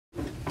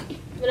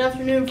Good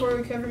afternoon for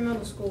Recovery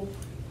Middle School.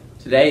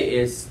 Today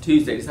is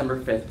Tuesday, December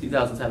 5th,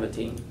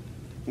 2017.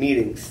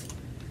 Meetings.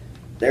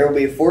 There will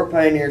be a Fort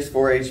Pioneers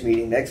 4-H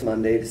meeting next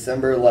Monday,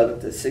 December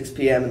 11th at 6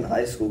 p.m. in the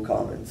high school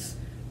commons.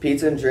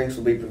 Pizza and drinks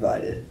will be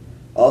provided.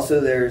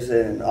 Also, there's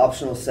an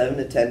optional $7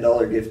 to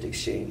 $10 gift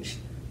exchange.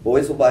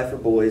 Boys will buy for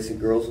boys and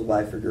girls will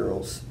buy for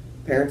girls.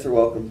 Parents are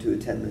welcome to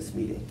attend this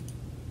meeting.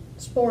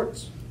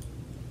 Sports.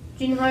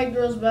 Junior high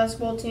girls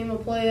basketball team will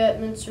play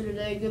at Minster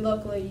today. Good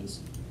luck,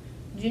 ladies.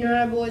 Junior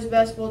high boys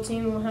basketball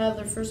team will have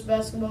their first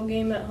basketball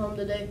game at home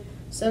today.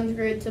 7th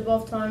grade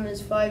tip-off time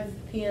is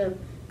 5 p.m.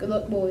 Good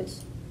luck,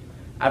 boys.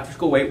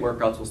 After-school weight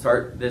workouts will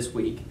start this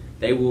week.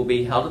 They will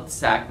be held at the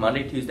SAC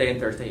Monday, Tuesday, and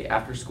Thursday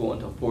after school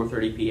until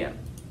 4:30 p.m.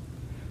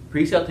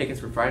 Pre-sale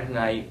tickets for Friday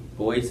night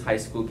boys high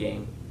school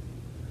game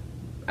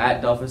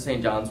at Delphos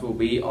St. John's will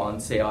be on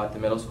sale at the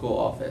middle school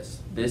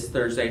office this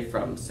Thursday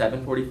from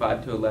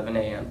 7:45 to 11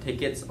 a.m.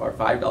 Tickets are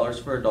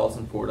 $5 for adults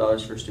and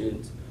 $4 for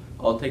students.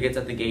 All tickets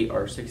at the gate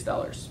are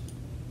 $6.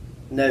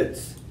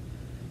 Notes.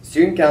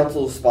 Student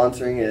Council is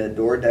sponsoring a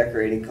door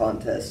decorating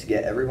contest to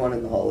get everyone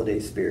in the holiday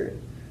spirit.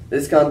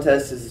 This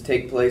contest is to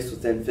take place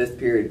within 5th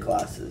period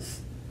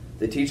classes.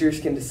 The teachers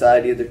can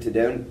decide either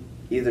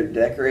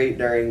decorate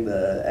during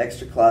the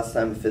extra class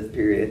time of 5th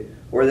period,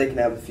 or they can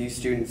have a few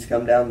students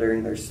come down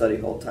during their study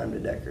hall time to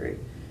decorate.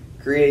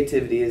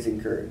 Creativity is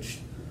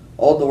encouraged.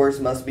 All doors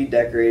must be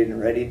decorated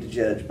and ready to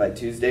judge by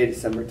Tuesday,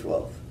 December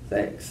 12th.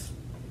 Thanks.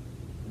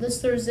 This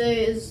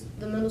Thursday is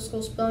the middle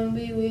school spelling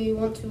bee. We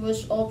want to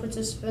wish all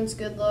participants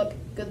good luck.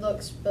 Good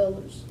luck,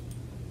 spellers.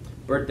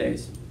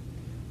 Birthdays.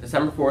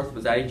 December 4th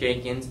was Addie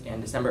Jenkins,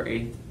 and December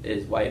 8th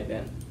is Wyatt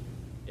Ben.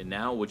 And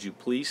now would you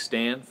please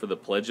stand for the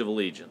Pledge of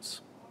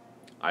Allegiance.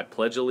 I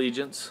pledge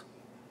allegiance